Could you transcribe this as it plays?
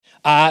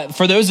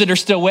For those that are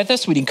still with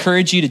us, we'd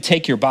encourage you to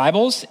take your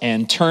Bibles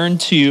and turn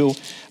to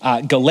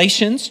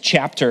Galatians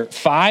chapter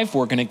 5.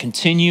 We're going to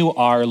continue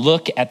our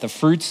look at the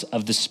fruits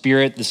of the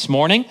Spirit this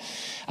morning.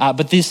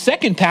 But the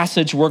second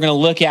passage we're going to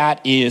look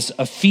at is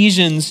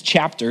Ephesians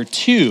chapter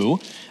 2,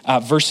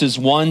 verses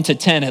 1 to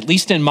 10. At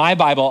least in my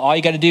Bible, all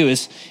you got to do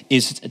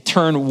is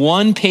turn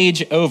one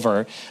page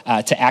over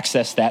to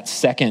access that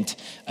second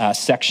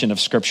section of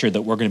Scripture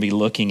that we're going to be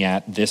looking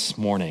at this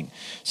morning.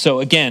 So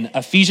again,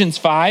 Ephesians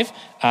 5,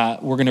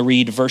 we're going to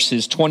read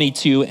verses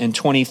 22 and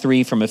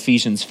 23 from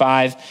Ephesians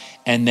 5,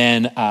 and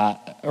then,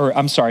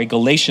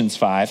 Galatians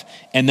 5,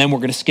 and then we're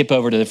going to skip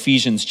over to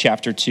Ephesians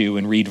chapter 2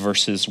 and read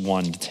verses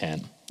 1 to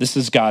 10. This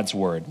is God's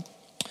word.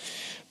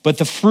 But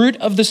the fruit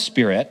of the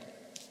Spirit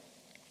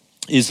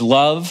is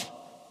love,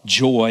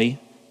 joy,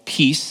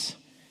 peace,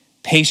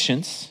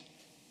 patience,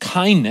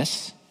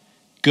 kindness,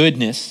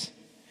 goodness,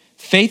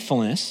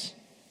 faithfulness,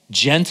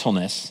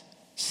 gentleness,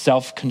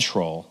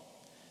 self-control.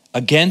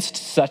 Against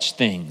such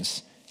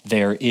things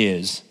there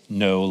is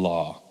no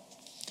law.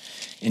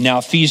 And now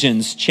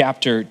Ephesians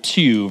chapter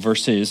 2,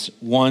 verses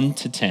 1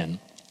 to 10.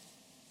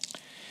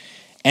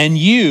 And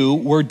you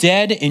were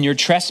dead in your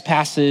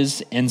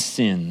trespasses and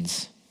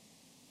sins,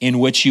 in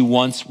which you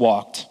once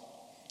walked,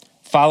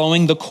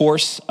 following the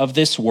course of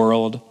this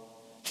world,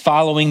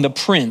 following the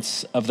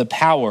prince of the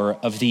power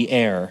of the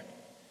air,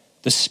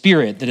 the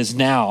spirit that is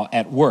now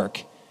at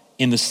work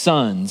in the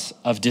sons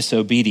of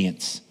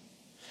disobedience,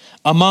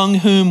 among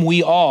whom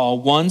we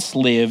all once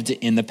lived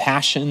in the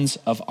passions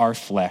of our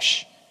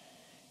flesh,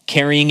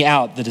 carrying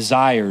out the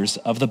desires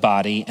of the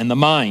body and the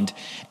mind,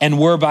 and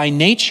were by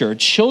nature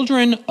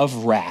children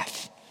of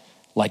wrath,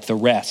 like the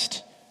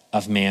rest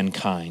of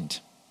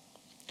mankind.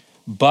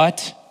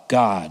 But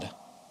God,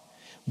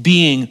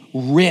 being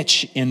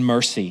rich in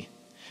mercy,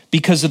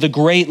 because of the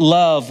great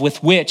love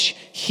with which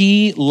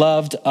he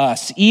loved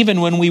us,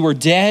 even when we were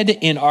dead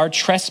in our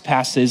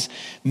trespasses,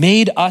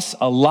 made us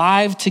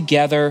alive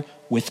together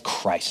with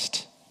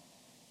Christ.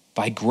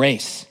 By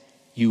grace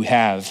you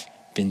have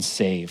been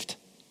saved,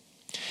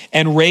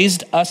 and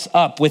raised us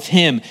up with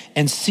him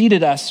and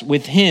seated us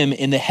with him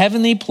in the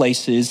heavenly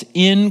places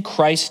in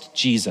Christ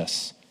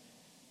Jesus,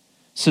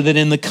 so that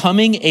in the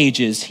coming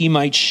ages he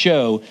might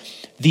show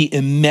the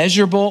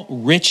immeasurable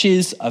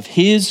riches of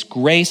his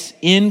grace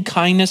in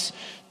kindness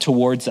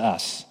towards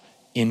us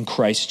in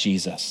Christ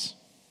Jesus.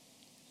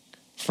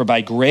 For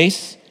by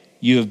grace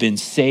you have been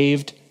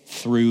saved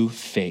through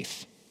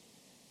faith.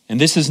 And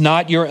this is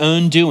not your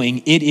own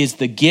doing, it is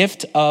the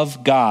gift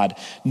of God,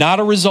 not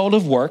a result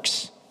of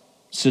works,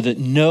 so that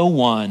no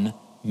one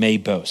may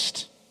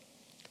boast.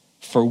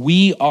 For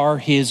we are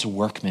his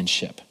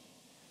workmanship,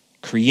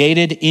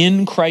 created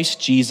in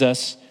Christ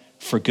Jesus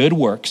for good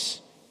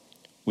works,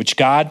 which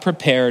God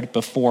prepared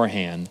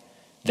beforehand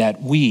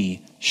that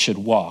we should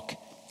walk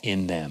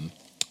in them.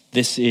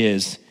 This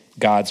is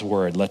God's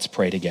word. Let's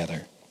pray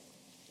together.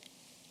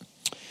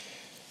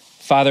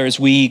 Father, as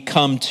we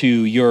come to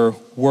your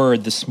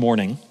word this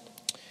morning,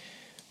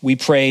 we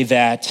pray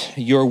that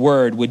your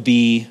word would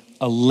be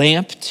a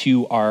lamp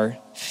to our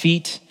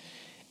feet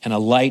and a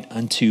light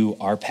unto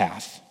our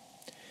path.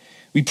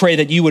 We pray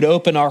that you would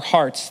open our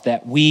hearts,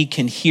 that we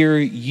can hear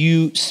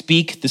you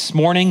speak this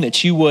morning,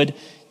 that you would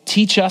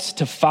teach us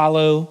to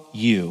follow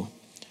you.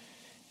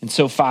 And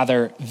so,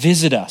 Father,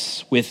 visit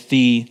us with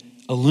the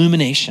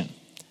illumination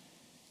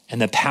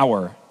and the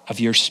power of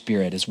your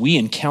Spirit as we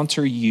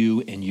encounter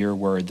you in your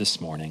word this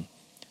morning.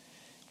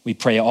 We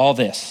pray all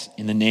this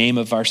in the name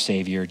of our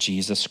Savior,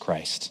 Jesus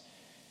Christ.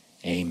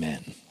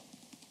 Amen.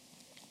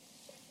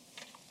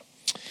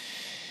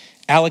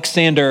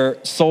 Alexander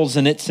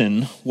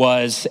Solzhenitsyn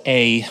was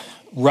a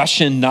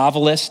Russian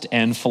novelist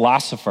and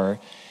philosopher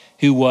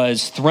who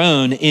was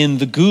thrown in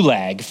the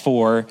Gulag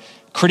for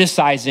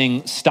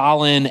criticizing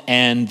Stalin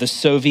and the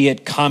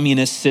Soviet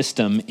communist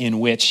system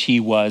in which he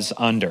was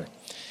under.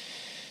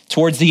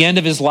 Towards the end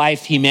of his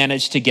life, he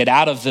managed to get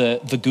out of the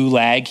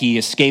Gulag. He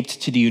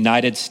escaped to the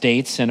United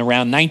States, and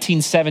around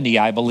 1970,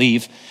 I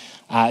believe,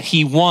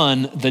 he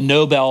won the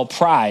Nobel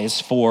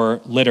Prize for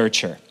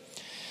Literature.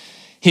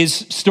 His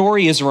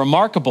story is a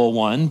remarkable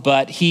one,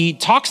 but he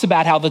talks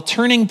about how the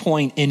turning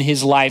point in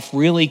his life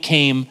really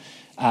came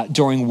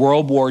during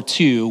World War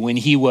II when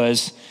he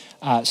was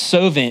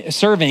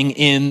serving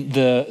in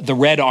the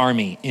Red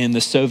Army, in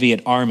the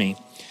Soviet Army.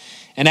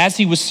 And as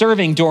he was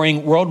serving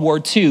during World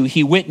War II,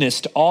 he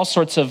witnessed all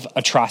sorts of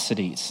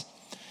atrocities.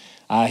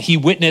 He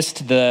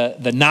witnessed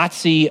the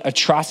Nazi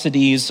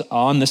atrocities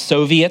on the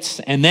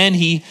Soviets, and then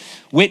he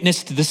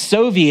witnessed the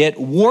Soviet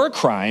war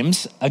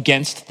crimes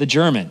against the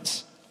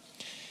Germans.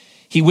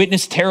 He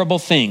witnessed terrible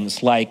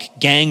things like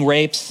gang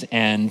rapes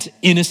and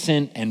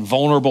innocent and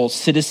vulnerable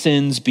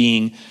citizens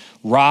being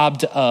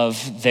robbed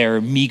of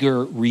their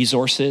meager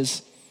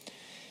resources.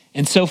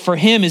 And so for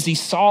him, as he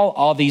saw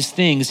all these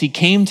things, he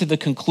came to the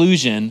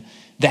conclusion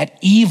that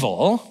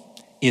evil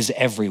is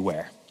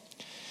everywhere.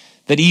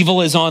 That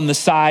evil is on the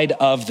side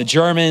of the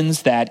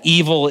Germans, that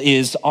evil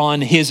is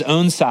on his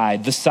own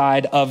side, the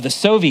side of the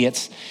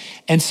Soviets,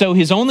 And so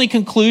his only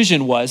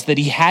conclusion was that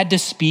he had to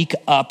speak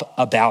up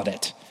about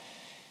it,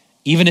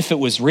 even if it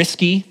was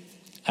risky,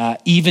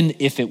 even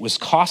if it was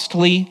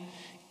costly,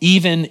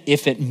 even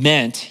if it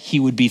meant he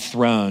would be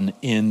thrown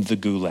in the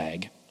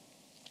gulag.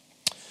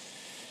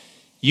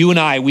 You and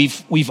I,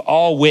 we've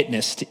all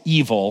witnessed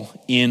evil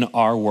in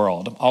our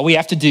world. All we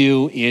have to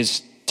do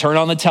is turn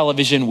on the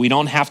television. We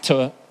don't have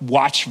to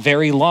watch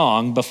very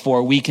long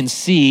before we can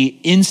see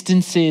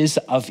instances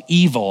of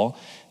evil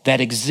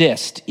that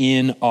exist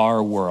in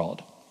our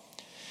world.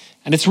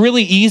 And it's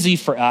really easy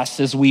for us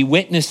as we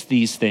witness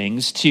these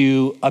things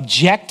to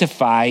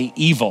objectify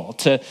evil,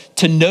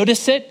 to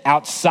notice it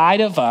outside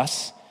of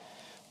us,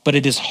 but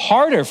it is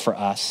harder for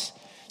us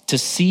to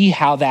see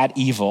how that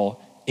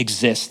evil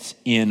exists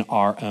in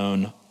our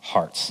own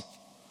hearts.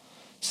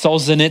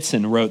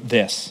 Solzhenitsyn wrote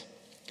this.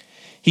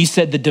 He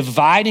said, "The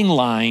dividing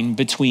line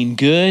between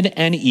good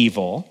and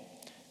evil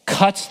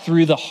cuts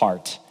through the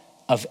heart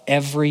of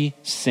every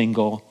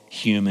single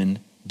human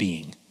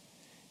being."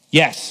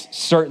 Yes,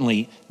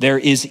 certainly there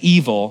is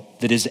evil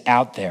that is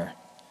out there,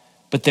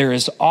 but there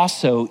is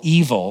also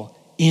evil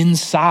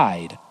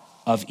inside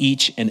of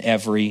each and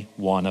every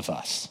one of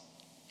us.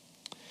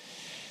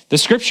 The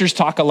scriptures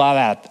talk a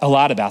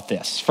lot about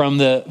this. From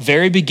the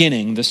very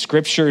beginning, the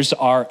scriptures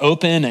are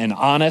open and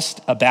honest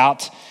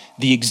about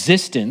the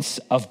existence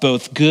of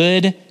both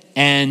good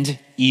and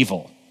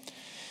evil.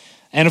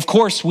 And of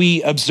course,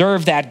 we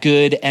observe that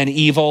good and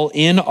evil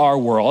in our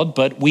world,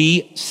 but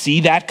we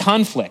see that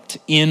conflict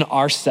in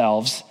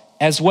ourselves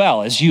as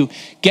well. As you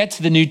get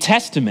to the New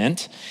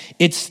Testament,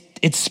 it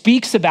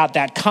speaks about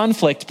that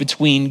conflict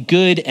between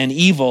good and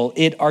evil.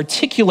 It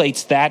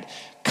articulates that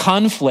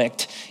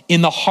conflict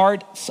in the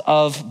hearts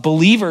of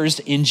believers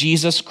in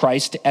Jesus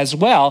Christ as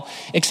well,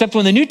 except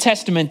when the New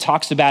Testament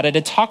talks about it,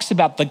 it talks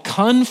about the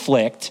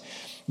conflict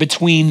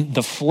between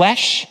the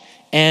flesh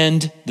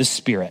and the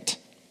spirit.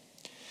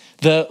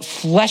 The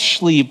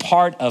fleshly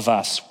part of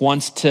us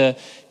wants to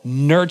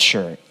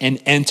nurture and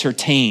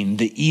entertain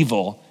the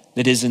evil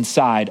that is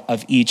inside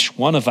of each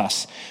one of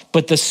us.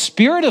 But the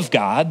Spirit of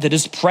God that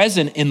is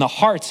present in the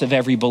hearts of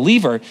every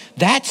believer,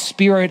 that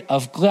Spirit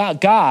of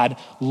God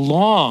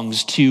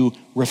longs to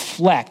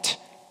reflect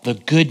the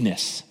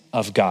goodness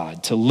of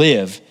God, to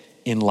live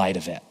in light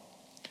of it.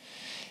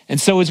 And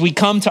so as we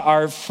come to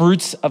our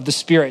fruits of the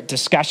Spirit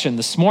discussion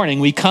this morning,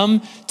 we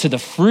come to the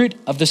fruit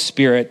of the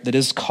Spirit that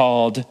is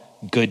called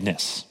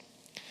goodness.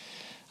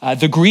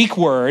 The Greek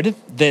word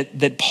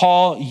that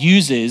Paul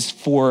uses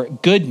for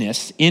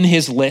goodness in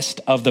his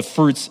list of the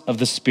fruits of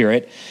the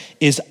Spirit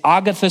is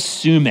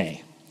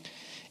agathosune.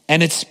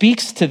 And it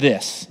speaks to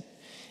this.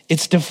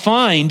 It's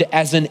defined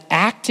as an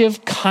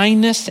active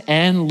kindness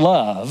and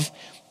love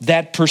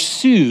that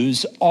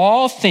pursues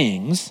all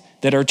things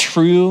that are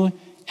true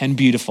and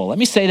beautiful. Let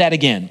me say that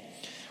again.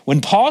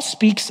 When Paul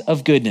speaks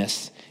of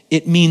goodness,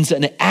 it means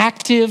an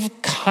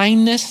active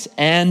kindness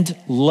and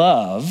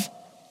love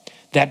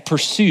that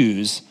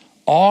pursues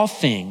all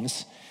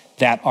things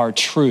that are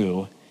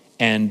true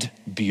and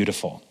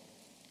beautiful.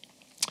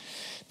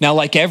 Now,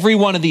 like every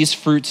one of these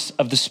fruits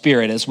of the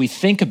Spirit, as we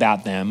think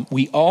about them,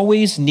 we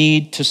always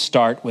need to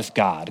start with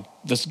God.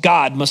 This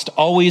God must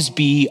always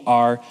be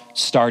our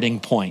starting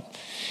point.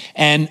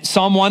 And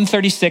Psalm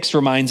 136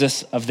 reminds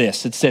us of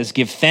this. It says,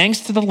 "Give thanks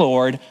to the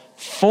Lord,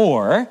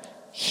 for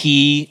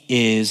he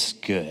is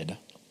good."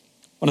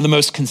 One of the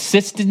most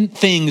consistent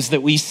things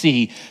that we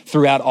see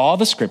throughout all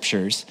the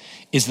scriptures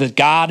is the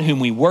God whom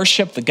we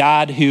worship, the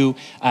God who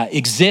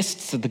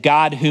exists, the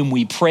God whom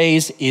we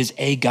praise is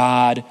a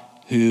God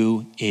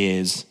who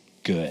is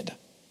good.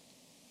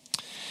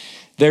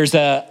 There's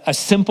a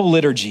simple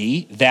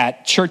liturgy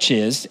that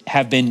churches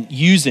have been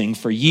using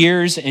for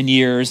years and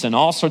years, and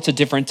all sorts of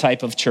different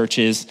type of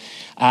churches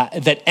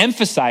that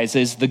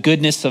emphasizes the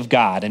goodness of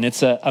God. And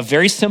it's a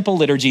very simple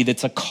liturgy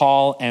that's a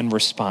call and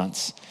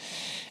response.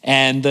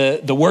 And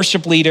the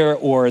worship leader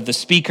or the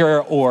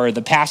speaker or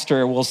the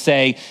pastor will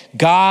say,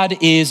 "God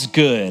is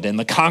good." And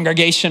the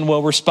congregation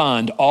will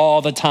respond, "All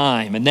the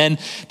time." And then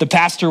the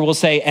pastor will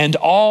say, "And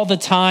all the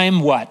time,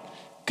 what?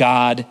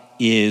 God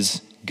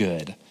is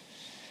good."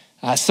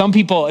 Some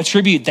people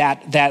attribute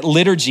that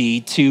liturgy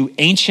to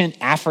ancient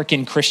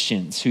African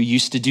Christians who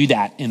used to do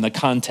that in the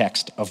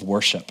context of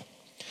worship.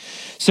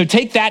 So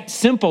take that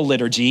simple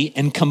liturgy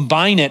and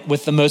combine it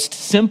with the most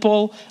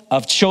simple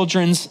of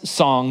children's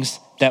songs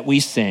that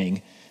we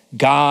sing.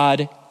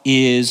 God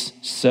is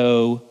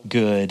so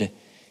good.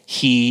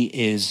 He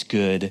is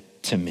good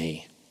to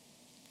me.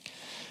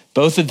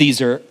 Both of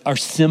these are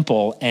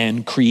simple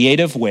and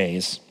creative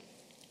ways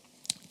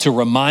to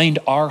remind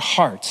our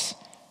hearts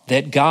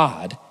that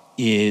God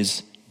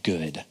is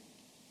good.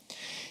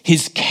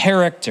 His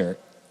character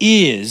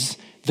is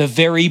the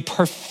very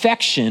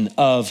perfection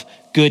of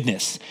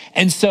goodness.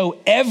 And so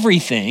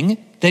everything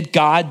that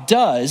God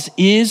does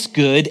is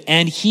good,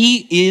 and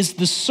he is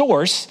the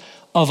source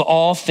of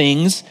all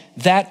things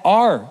that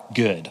are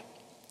good.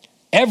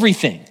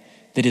 Everything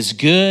that is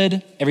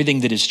good, everything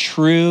that is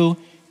true,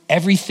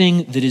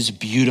 everything that is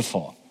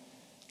beautiful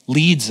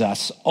leads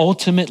us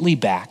ultimately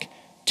back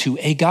to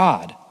a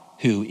God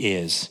who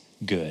is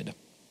good.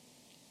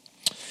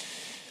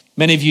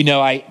 Many of you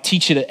know I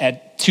teach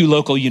at two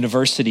local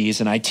universities,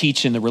 and I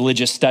teach in the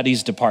religious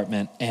studies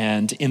department.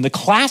 And in the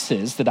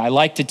classes that I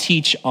like to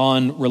teach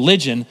on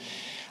religion,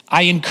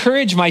 I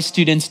encourage my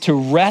students to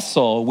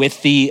wrestle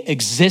with the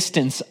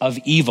existence of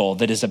evil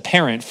that is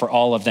apparent for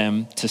all of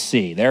them to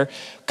see. They're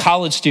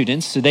college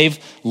students, so they've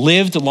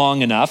lived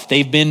long enough.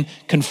 They've been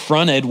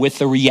confronted with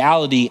the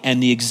reality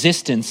and the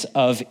existence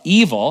of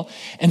evil.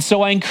 And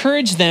so I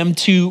encourage them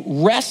to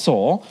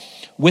wrestle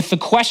with the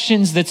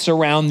questions that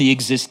surround the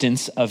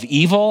existence of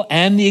evil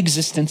and the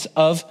existence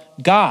of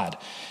God,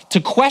 to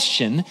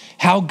question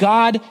how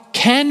God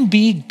can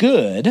be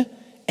good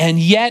and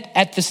yet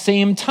at the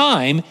same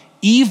time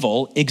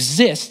evil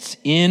exists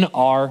in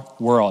our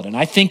world. And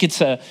I think it's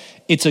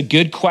a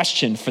good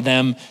question for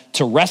them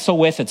to wrestle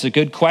with. It's a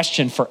good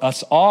question for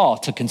us all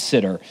to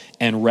consider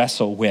and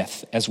wrestle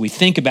with as we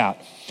think about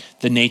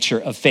the nature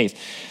of faith.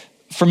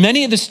 For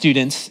many of the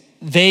students,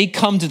 they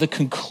come to the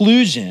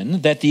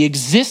conclusion that the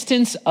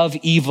existence of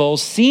evil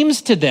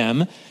seems to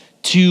them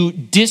to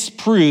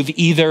disprove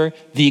either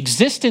the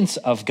existence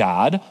of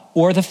God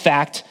or the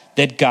fact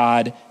that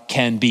God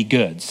can be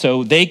good.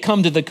 So they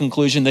come to the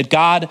conclusion that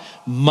God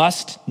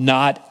must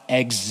not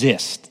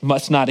exist.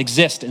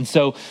 And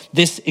so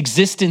this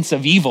existence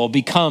of evil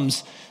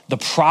becomes the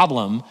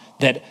problem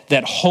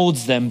that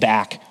holds them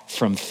back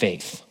from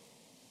faith.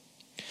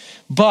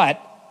 But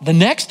the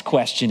next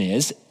question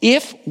is,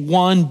 if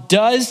one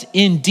does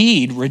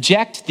indeed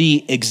reject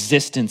the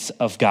existence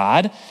of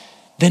God,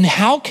 then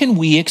how can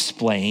we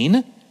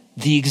explain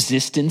the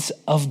existence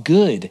of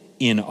good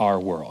in our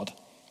world?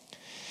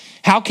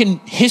 How can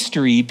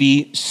history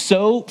be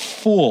so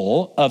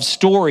full of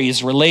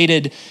stories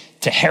related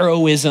to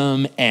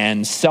heroism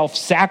and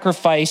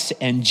self-sacrifice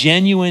and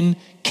genuine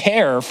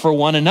care for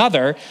one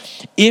another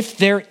if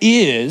there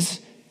is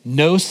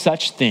no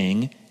such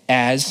thing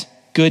as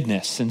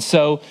goodness? And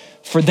so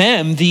for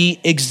them, the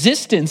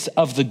existence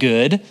of the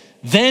good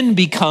then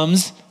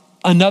becomes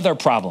another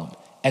problem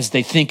as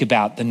they think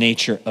about the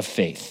nature of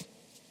faith.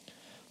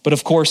 But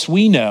of course,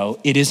 we know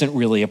it isn't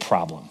really a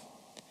problem.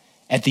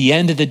 At the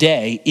end of the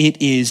day,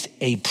 it is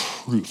a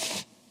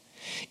proof.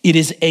 It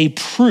is a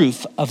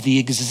proof of the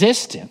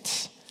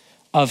existence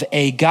of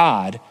a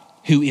God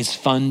who is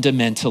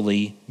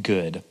fundamentally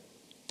good.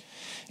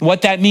 And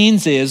what that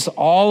means is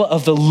all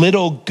of the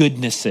little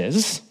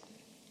goodnesses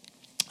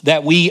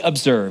that we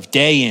observe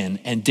day in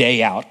and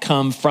day out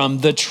come from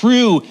the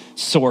true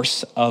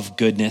source of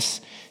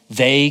goodness.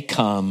 They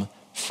come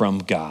from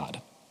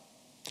God.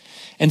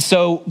 And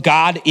so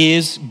God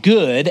is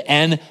good,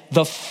 and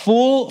the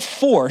full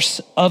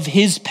force of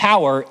his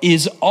power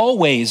is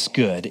always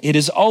good. It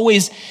is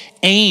always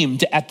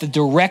aimed at the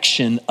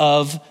direction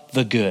of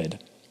the good.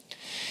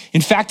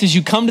 In fact, as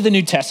you come to the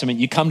New Testament,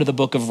 you come to the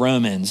book of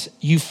Romans,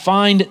 you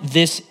find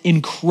this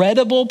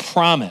incredible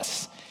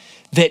promise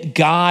that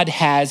God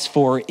has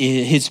for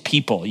his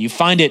people. You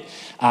find it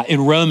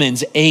in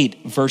Romans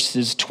 8,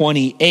 verses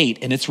 28,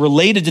 and it's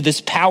related to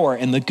this power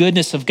and the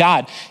goodness of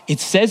God.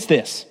 It says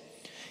this,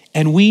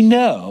 and we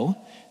know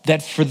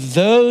that for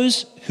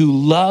those who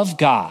love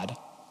God,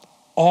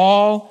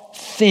 all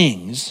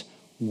things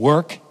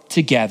work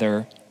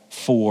together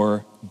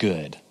for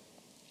good.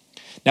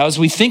 Now, as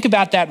we think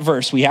about that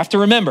verse, we have to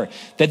remember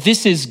that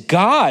this is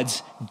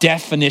God's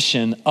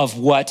definition of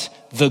what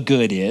the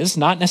good is,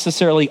 not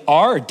necessarily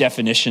our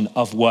definition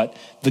of what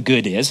the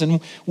good is.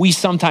 And we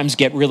sometimes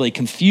get really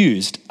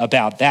confused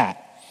about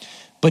that.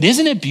 But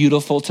isn't it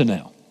beautiful to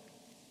know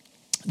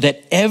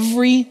that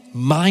every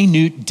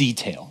minute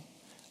detail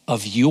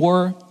of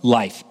your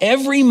life,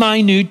 every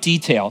minute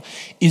detail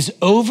is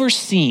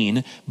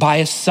overseen by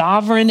a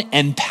sovereign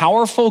and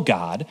powerful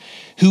God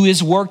who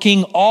is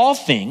working all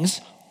things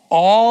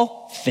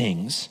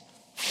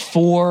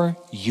for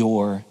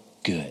your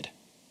good?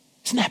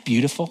 Isn't that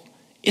beautiful?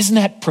 Isn't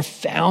that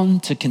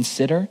profound to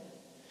consider?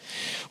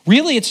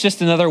 Really, it's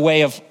just another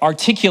way of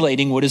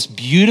articulating what is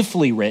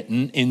beautifully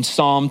written in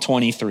Psalm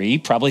 23,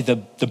 probably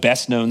the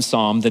best known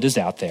psalm that is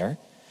out there,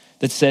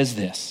 that says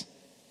this: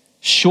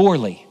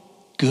 surely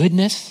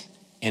goodness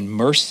and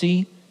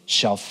mercy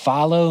shall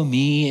follow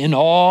me in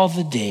all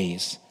the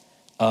days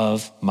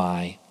of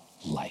my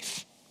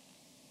life.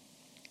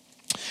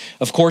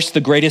 Of course, the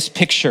greatest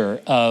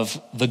picture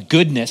of the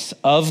goodness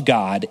of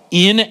God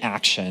in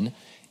action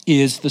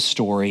is the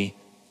story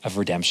of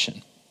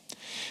redemption.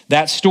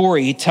 That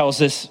story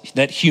tells us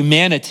that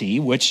humanity,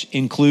 which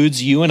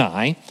includes you and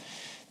I,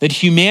 that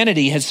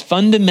humanity has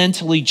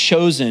fundamentally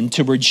chosen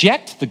to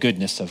reject the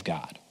goodness of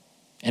God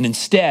and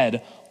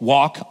instead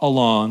walk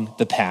along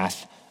the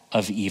path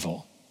of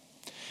evil.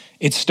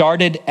 It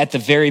started at the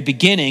very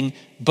beginning,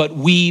 but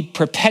we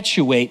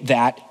perpetuate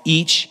that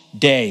each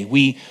day.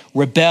 We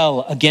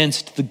rebel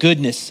against the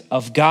goodness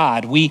of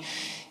God. We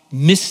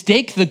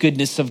mistake the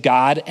goodness of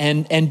God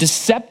and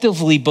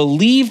deceptively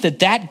believe that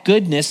that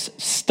goodness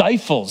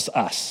stifles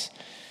us,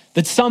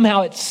 that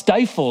somehow it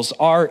stifles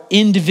our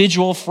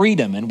individual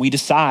freedom, and we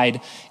decide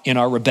in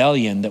our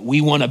rebellion that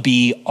we want to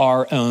be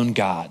our own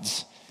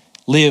gods.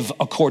 live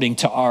according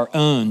to our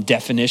own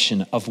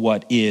definition of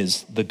what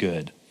is the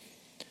good.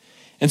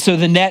 And so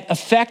the net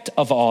effect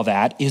of all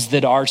that is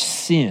that our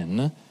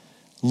sin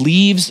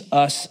leaves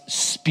us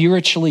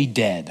spiritually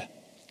dead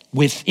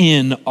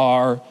within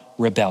our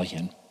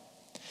rebellion.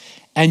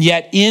 And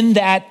yet in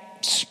that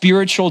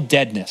spiritual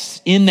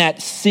deadness, in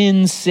that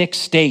sin-sick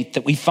state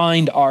that we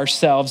find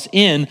ourselves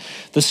in,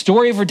 the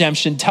story of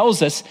redemption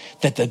tells us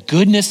that the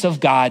goodness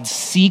of God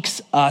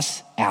seeks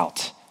us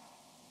out.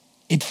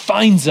 It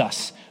finds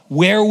us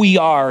where we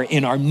are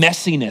in our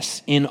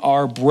messiness, in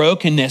our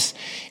brokenness,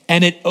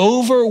 and it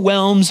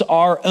overwhelms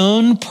our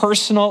own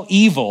personal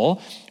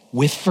evil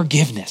with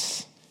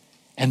forgiveness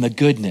and the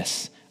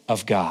goodness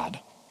of God.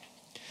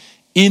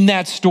 In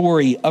that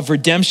story of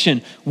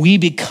redemption, we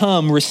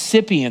become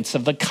recipients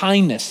of the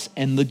kindness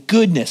and the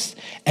goodness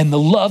and the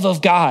love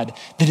of God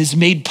that is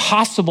made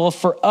possible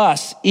for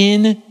us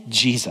in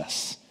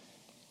Jesus.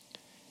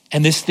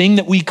 And this thing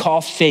that we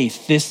call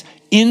faith, this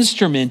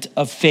instrument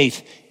of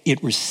faith,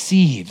 it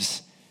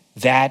receives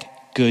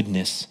that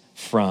goodness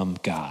from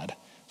God.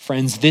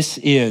 Friends, this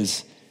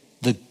is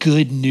the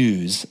good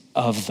news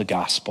of the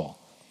gospel.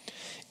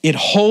 It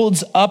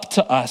holds up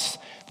to us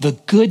the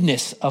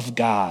goodness of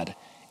God,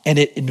 and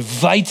it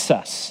invites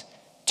us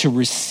to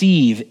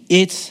receive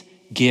its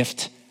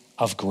gift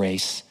of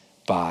grace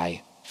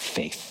by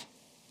faith.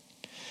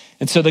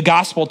 And so the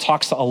gospel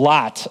talks a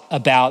lot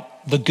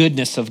about the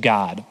goodness of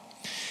God,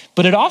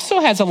 but it also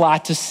has a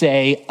lot to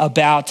say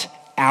about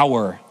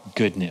our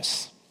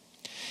goodness.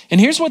 And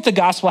here's what the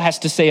gospel has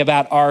to say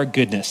about our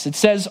goodness. It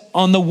says,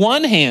 on the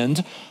one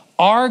hand,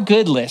 our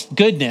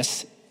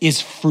goodness is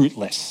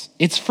fruitless.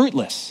 It's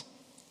fruitless.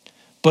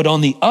 But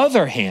on the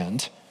other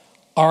hand,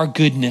 our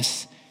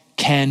goodness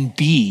can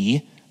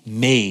be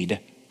made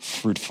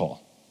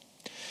fruitful.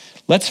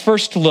 Let's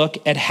first look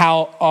at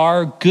how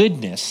our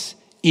goodness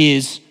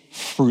is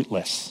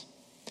fruitless.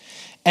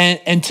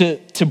 And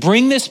to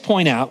bring this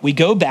point out, we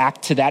go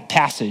back to that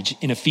passage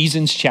in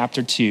Ephesians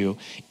chapter 2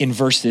 in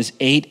verses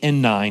 8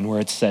 and 9 where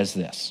it says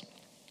this.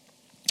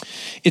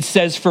 It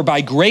says, for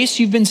by grace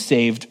you've been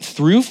saved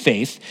through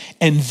faith,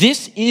 and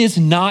this is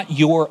not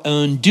your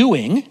own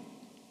doing,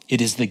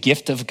 it is the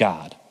gift of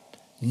God,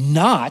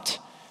 not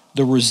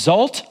the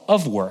result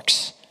of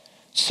works,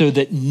 so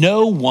that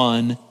no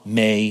one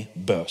may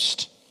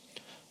boast.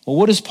 Well,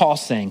 what is Paul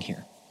saying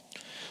here?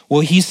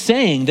 Well, he's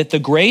saying that the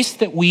grace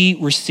that we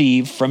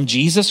receive from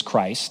Jesus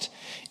Christ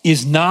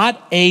is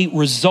not a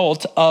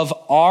result of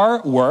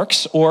our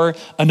works, or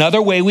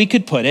another way we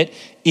could put it,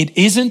 it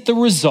isn't the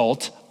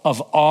result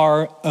of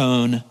our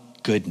own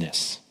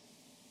goodness.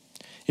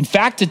 In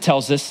fact, it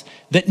tells us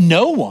that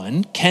no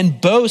one can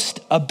boast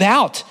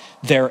about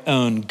their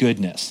own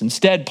goodness.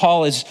 Instead,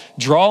 Paul is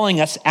drawing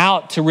us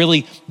out to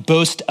really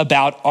boast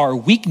about our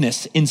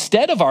weakness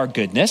instead of our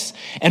goodness.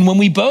 And when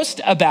we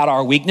boast about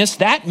our weakness,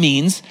 that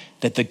means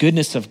that the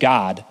goodness of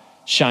God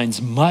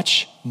shines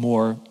much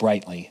more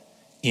brightly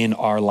in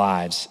our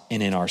lives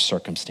and in our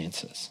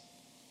circumstances.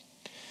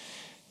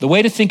 The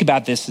way to think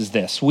about this is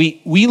this.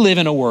 We live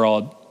in a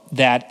world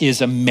that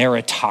is a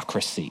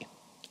meritocracy.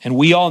 And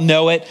we all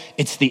know it.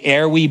 It's the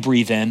air we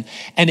breathe in.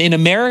 And in a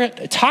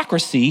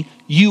meritocracy,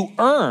 you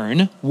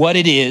earn what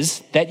it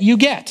is that you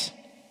get.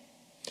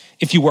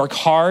 If you work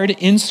hard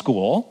in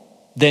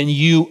school, then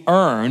you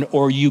earn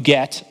or you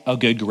get a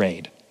good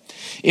grade.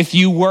 If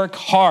you work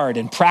hard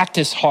and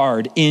practice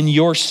hard in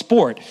your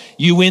sport,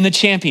 you win the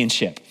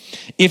championship.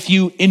 If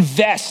you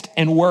invest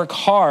and work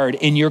hard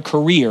in your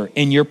career,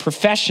 in your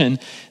profession,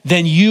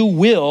 then you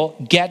will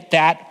get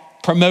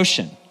that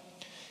promotion.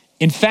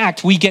 In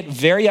fact, we get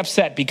very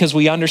upset because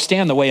we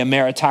understand the way a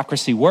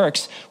meritocracy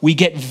works. We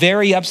get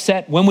very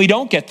upset when we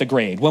don't get the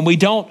grade, when we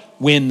don't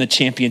win the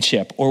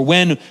championship, or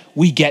when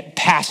we get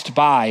passed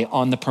by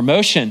on the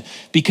promotion,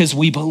 because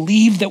we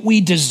believe that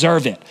we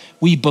deserve it.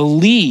 We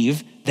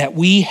believe that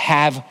we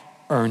have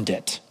earned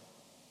it.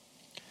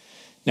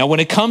 Now,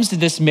 when it comes to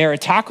this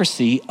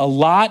meritocracy, a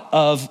lot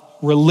of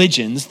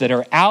religions that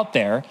are out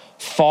there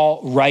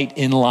fall right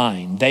in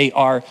line. They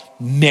are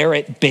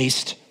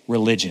merit-based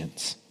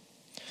religions.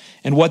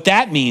 And what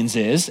that means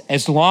is,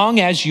 as long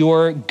as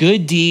your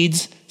good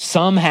deeds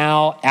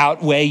somehow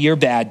outweigh your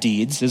bad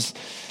deeds, as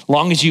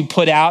long as you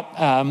put out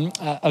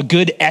a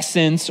good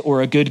essence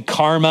or a good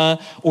karma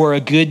or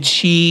a good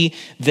chi,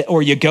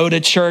 or you go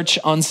to church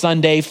on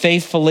Sunday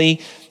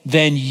faithfully,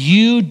 then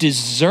you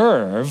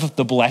deserve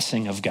the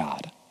blessing of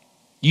God.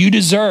 You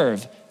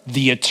deserve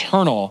the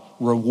eternal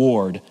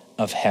reward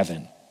of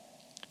heaven.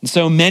 And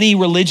so many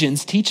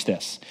religions teach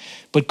this.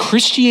 But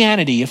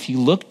Christianity, if you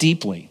look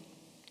deeply,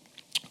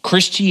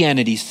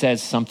 Christianity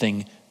says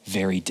something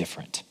very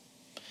different.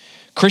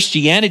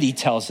 Christianity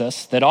tells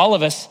us that all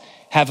of us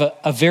have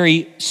a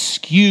very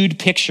skewed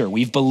picture.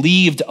 We've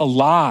believed a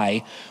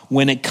lie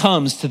when it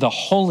comes to the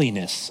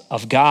holiness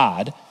of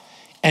God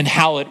and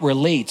how it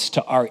relates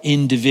to our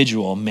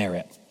individual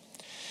merit.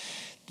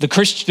 The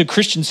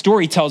Christian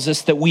story tells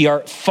us that we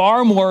are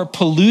far more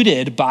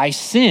polluted by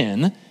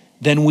sin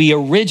than we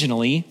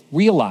originally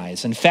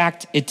realized. In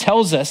fact, it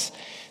tells us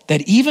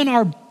that even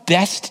our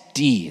best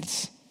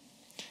deeds,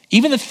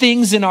 even the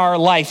things in our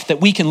life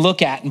that we can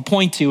look at and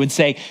point to and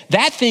say,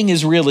 that thing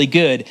is really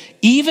good,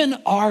 even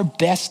our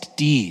best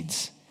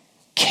deeds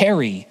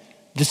carry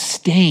the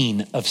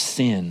stain of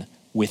sin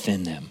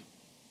within them.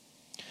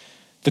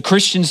 The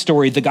Christian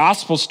story, the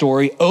gospel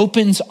story,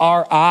 opens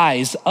our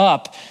eyes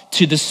up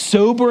to the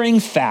sobering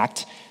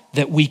fact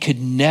that we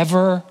could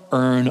never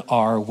earn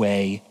our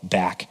way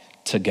back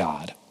to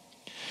God.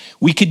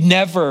 We could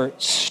never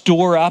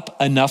store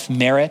up enough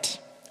merit.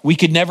 We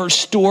could never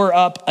store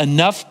up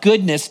enough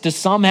goodness to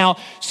somehow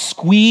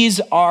squeeze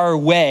our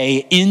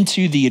way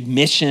into the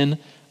admission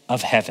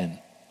of heaven.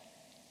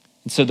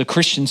 And so the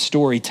Christian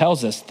story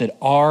tells us that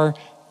our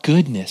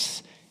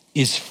goodness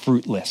is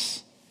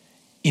fruitless.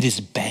 It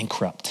is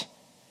bankrupt.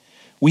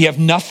 We have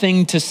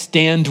nothing to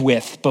stand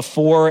with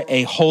before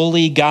a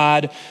holy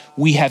God.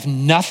 We have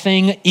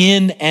nothing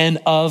in and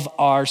of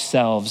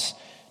ourselves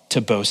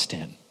to boast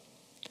in.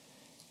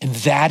 And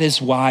that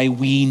is why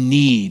we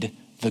need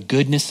the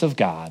goodness of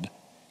God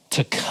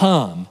to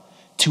come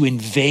to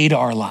invade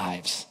our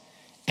lives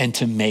and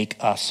to make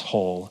us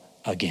whole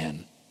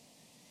again.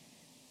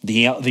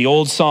 The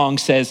old song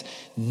says,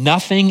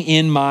 "Nothing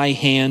in my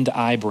hand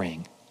I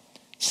bring,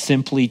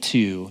 simply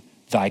to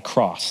thy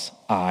cross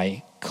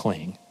I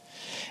cling."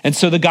 And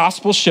so the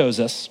gospel shows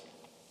us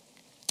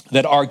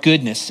that our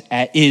goodness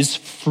is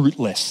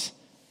fruitless.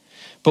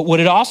 But what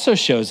it also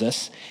shows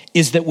us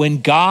is that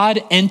when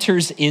God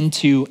enters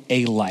into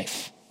a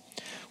life,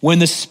 when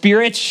the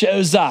Spirit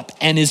shows up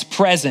and is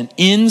present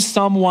in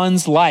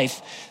someone's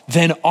life,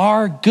 then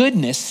our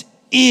goodness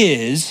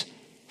is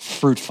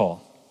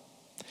fruitful.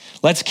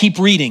 Let's keep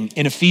reading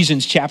in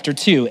Ephesians chapter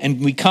 2, and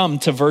we come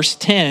to verse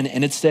 10,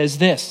 and it says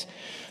this: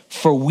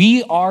 "For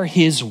we are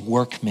his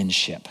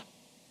workmanship,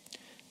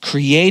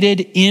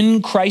 created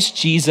in Christ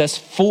Jesus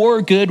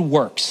for good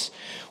works,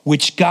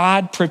 which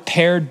God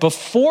prepared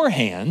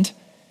beforehand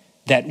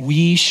that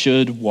we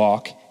should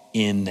walk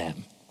in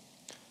them."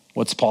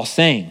 What's Paul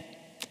saying?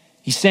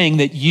 He's saying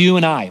that you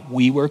and I,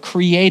 we were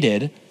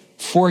created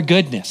for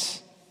goodness.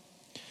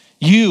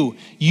 You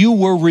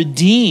were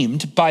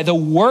redeemed by the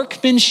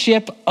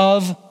workmanship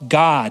of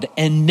God,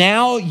 and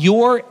now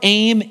your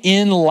aim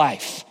in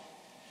life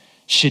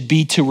should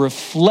be to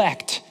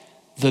reflect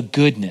the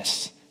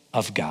goodness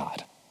of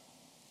God.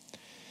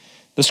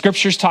 The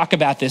scriptures talk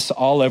about this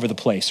all over the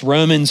place.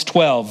 Romans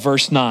 12,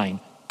 verse 9,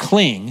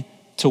 cling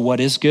to what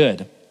is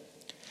good.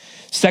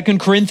 2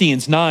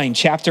 Corinthians 9,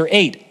 chapter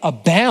 8,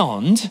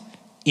 abound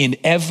in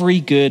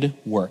every good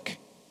work.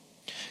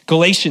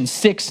 Galatians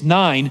 6,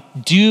 9,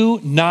 do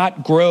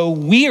not grow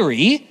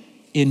weary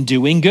in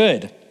doing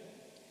good.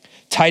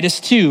 Titus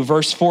 2,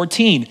 verse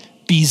 14,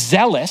 be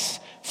zealous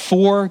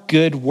for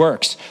good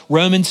works.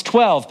 Romans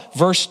 12,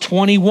 verse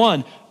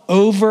 21,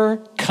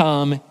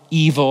 overcome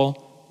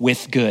evil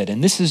with good.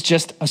 And this is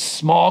just a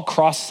small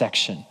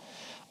cross-section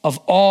of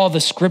all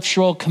the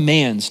scriptural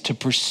commands to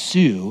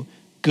pursue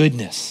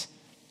goodness.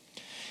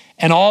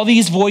 And all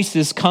these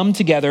voices come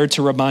together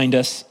to remind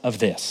us of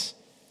this: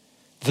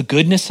 the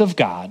goodness of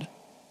God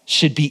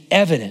should be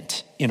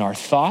evident in our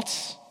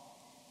thoughts,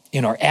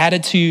 in our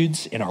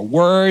attitudes, in our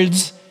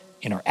words,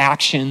 in our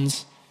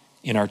actions,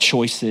 in our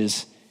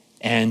choices,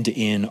 and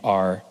in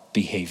our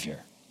behavior.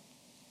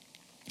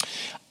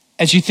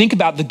 As you think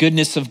about the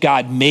goodness of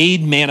God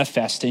made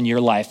manifest in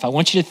your life, I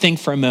want you to think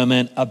for a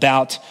moment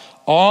about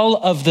all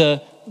of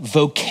the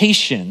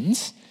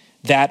vocations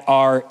that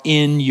are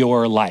in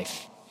your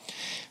life.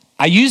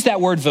 I use that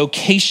word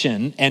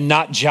vocation and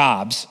not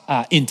jobs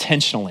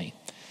intentionally,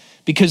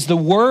 because the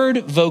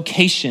word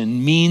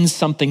vocation means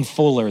something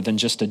fuller than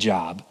just a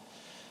job.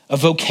 A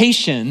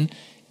vocation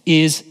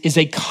is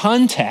a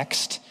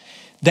context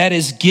that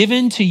is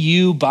given to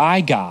you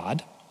by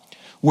God,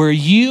 where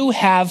you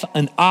have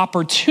an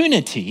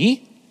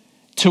opportunity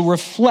to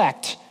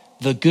reflect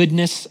the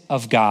goodness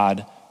of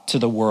God to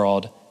the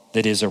world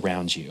that is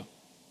around you.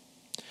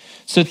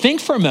 So think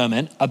for a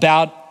moment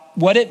about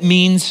what it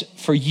means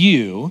for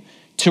you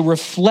to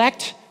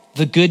reflect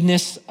the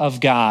goodness of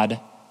God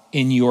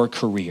in your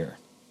career.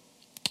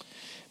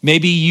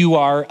 Maybe you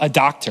are a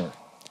doctor,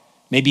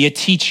 maybe a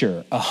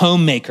teacher, a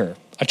homemaker,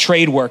 a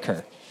trade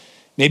worker.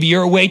 Maybe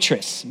you're a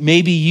waitress.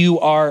 Maybe you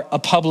are a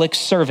public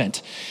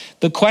servant.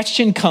 The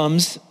question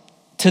comes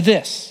to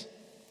this: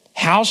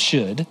 how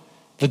should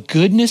the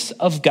goodness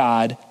of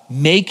God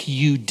make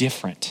you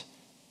different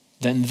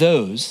than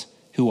those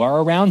who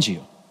are around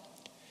you?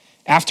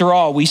 After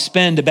all, we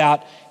spend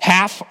about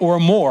half or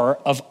more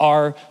of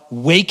our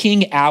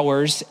waking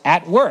hours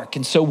at work.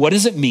 And so what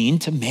does it mean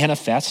to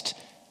manifest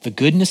the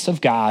goodness of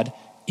God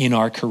in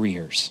our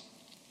careers?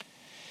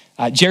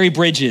 Jerry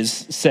Bridges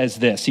says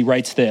this, he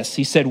writes this.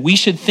 He said, we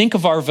should think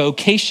of our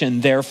vocation,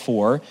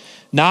 therefore,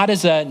 not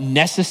as a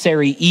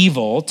necessary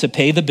evil to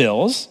pay the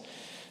bills,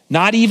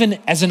 not even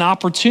as an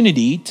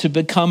opportunity to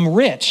become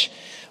rich,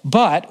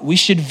 but we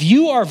should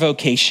view our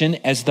vocation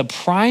as the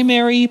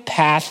primary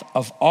path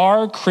of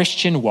our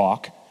Christian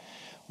walk,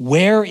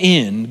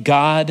 wherein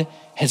God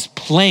has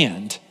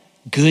planned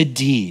good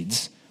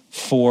deeds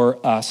for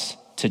us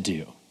to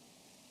do.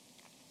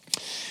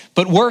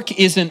 But work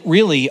isn't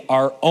really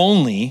our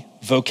only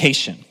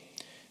vocation.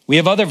 We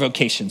have other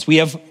vocations. We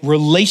have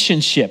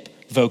relationship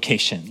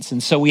vocations.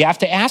 And so we have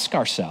to ask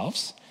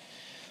ourselves,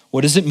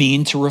 what does it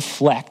mean to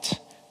reflect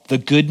the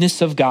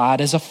goodness of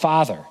God as a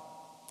father,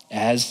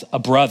 as a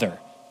brother,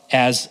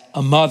 as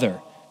a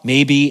mother,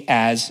 maybe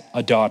as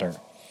a daughter?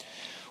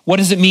 What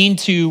does it mean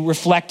to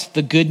reflect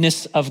the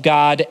goodness of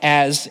God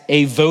as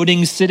a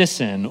voting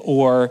citizen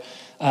or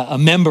a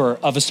member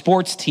of a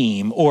sports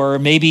team, or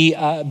maybe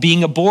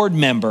being a board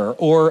member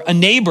or a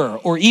neighbor,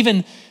 or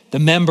even the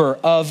member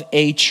of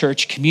a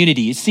church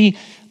community? You see,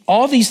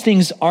 all these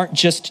things aren't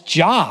just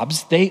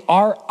jobs, they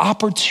are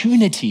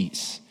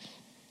opportunities.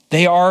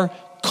 They are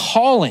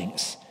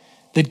callings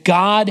that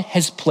God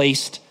has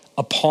placed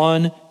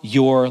upon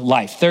your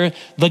life. They're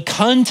the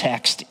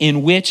context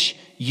in which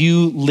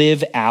you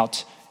live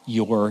out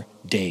your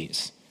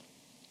days.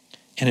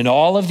 And in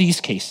all of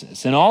these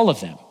cases, in all of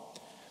them,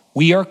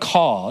 we are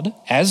called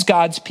as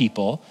God's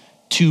people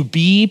to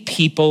be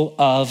people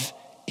of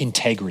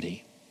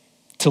integrity,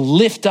 to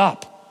lift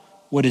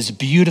up what is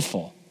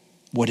beautiful,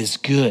 what is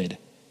good,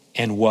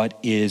 and what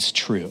is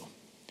true.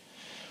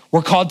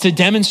 We're called to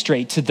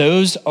demonstrate to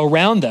those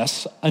around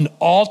us an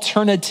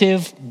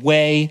alternative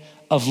way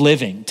of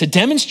living, to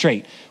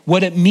demonstrate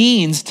what it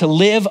means to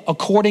live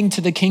according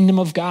to the kingdom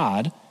of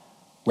God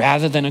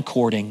rather than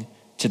according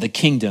to the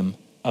kingdom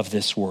of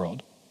this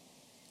world.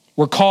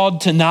 We're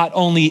called to not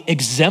only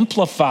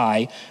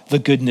exemplify the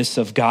goodness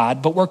of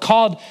God, but we're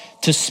called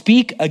to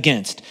speak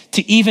against,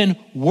 to even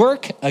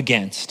work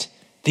against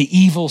the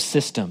evil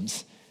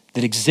systems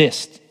that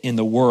exist in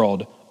the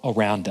world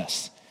around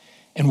us.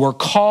 And we're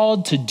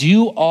called to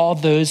do all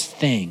those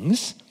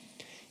things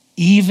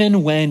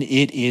even when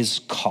it is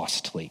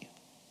costly,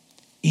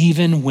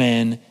 even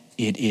when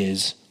it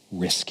is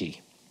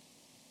risky.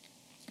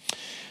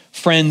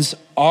 Friends,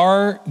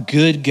 our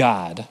good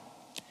God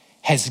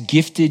has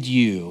gifted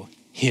you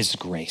his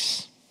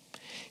grace.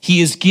 He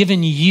has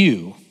given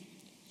you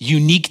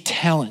unique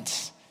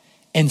talents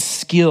and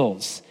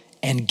skills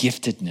and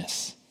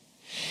giftedness.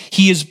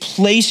 He has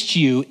placed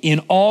you in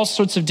all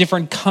sorts of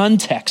different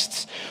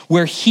contexts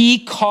where he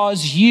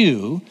calls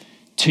you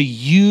to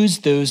use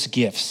those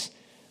gifts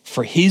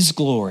for his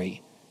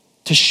glory,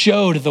 to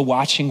show to the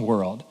watching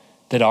world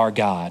that our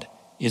God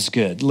is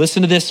good.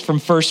 Listen to this from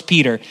 1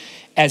 Peter.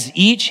 As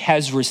each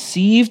has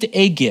received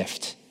a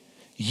gift,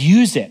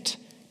 use it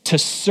to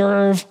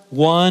serve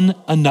one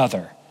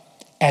another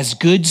as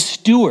good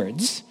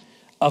stewards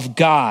of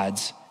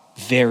God's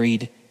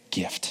varied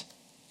gift.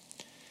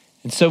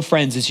 And so,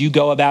 friends, as you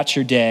go about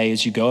your day,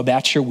 as you go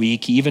about your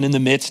week, even in the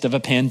midst of a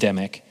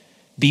pandemic,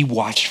 be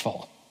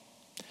watchful,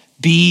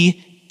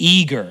 be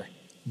eager,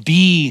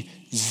 be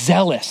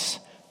zealous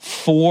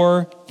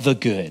for the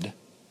good,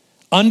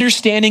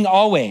 understanding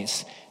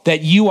always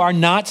that you are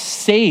not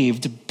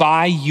saved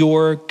by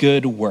your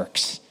good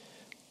works,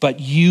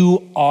 but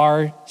you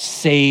are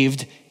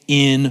saved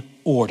in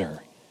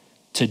order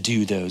to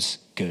do those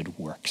good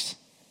works.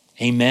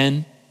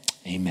 Amen.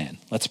 Amen.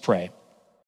 Let's pray.